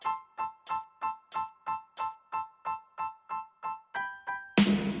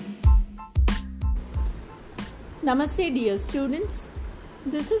Namaste, dear students.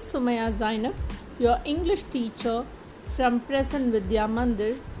 This is Sumaya Zainab, your English teacher from Prasanna Vidya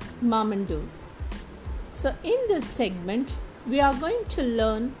Mandir, Mamandur. So, in this segment, we are going to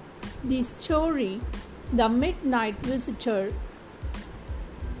learn the story The Midnight Visitor.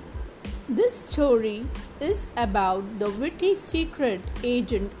 This story is about the witty secret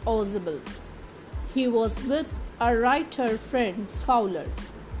agent Ausable. He was with a writer friend Fowler.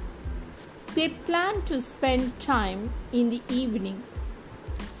 They planned to spend time in the evening.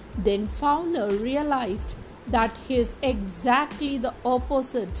 Then Fowler realized that he is exactly the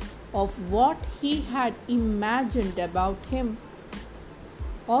opposite of what he had imagined about him.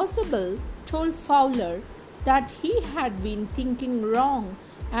 Ausable told Fowler that he had been thinking wrong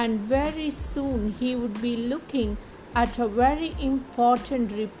and very soon he would be looking at a very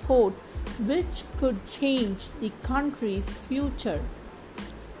important report which could change the country's future.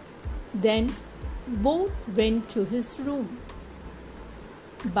 Then both went to his room.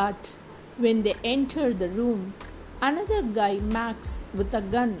 But when they entered the room, another guy, Max, with a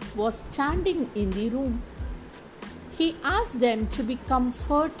gun, was standing in the room. He asked them to be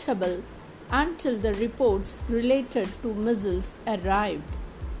comfortable until the reports related to missiles arrived.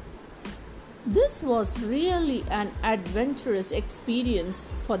 This was really an adventurous experience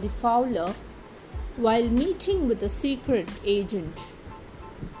for the Fowler while meeting with a secret agent.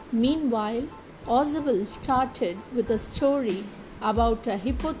 Meanwhile, Ausable started with a story about a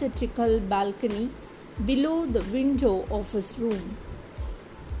hypothetical balcony below the window of his room.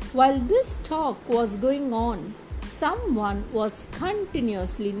 While this talk was going on, someone was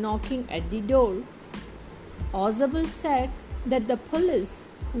continuously knocking at the door. Ausable said that the police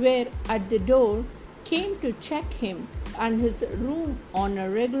were at the door, came to check him and his room on a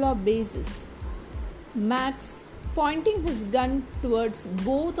regular basis. Max, pointing his gun towards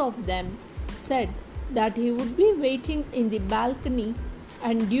both of them, said that he would be waiting in the balcony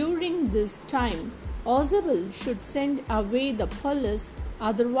and during this time Ausable should send away the police,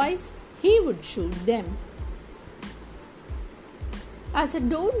 otherwise he would shoot them. As a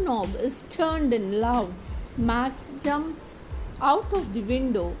doorknob is turned in loud, Max jumps out of the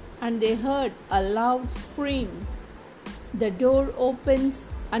window and they heard a loud scream. The door opens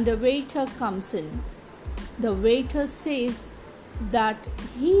and a waiter comes in. The waiter says that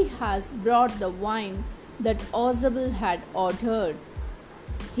he has brought the wine that Ausable had ordered.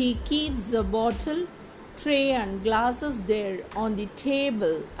 He keeps the bottle, tray and glasses there on the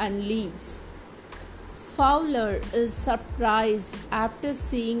table and leaves. Fowler is surprised after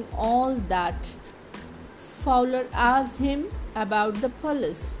seeing all that. Fowler asked him about the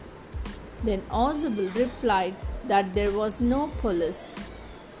police. Then Ausable replied that there was no police.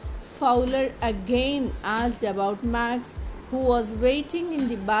 Fowler again asked about Max, who was waiting in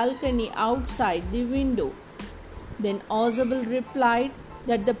the balcony outside the window. Then Ausable replied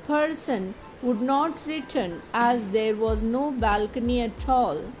that the person would not return as there was no balcony at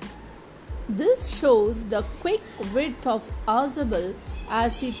all. This shows the quick wit of Ausable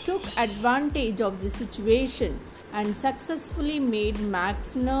as he took advantage of the situation and successfully made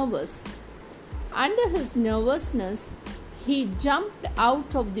Max nervous. Under his nervousness, he jumped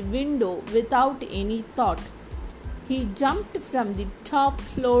out of the window without any thought. He jumped from the top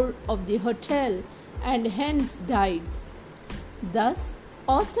floor of the hotel and hence died. Thus,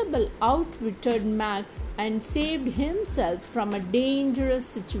 Ausable outwitted Max and saved himself from a dangerous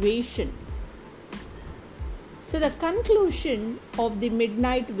situation. So, the conclusion of The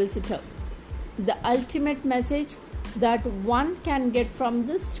Midnight Visitor. The ultimate message that one can get from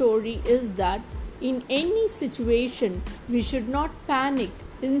this story is that in any situation we should not panic.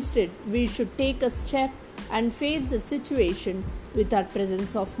 Instead, we should take a step and face the situation with our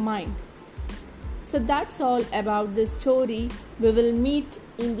presence of mind. So that's all about this story. We will meet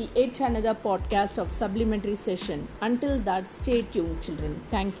in the yet another podcast of supplementary session. Until that, stay tuned, children.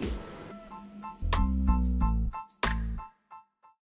 Thank you.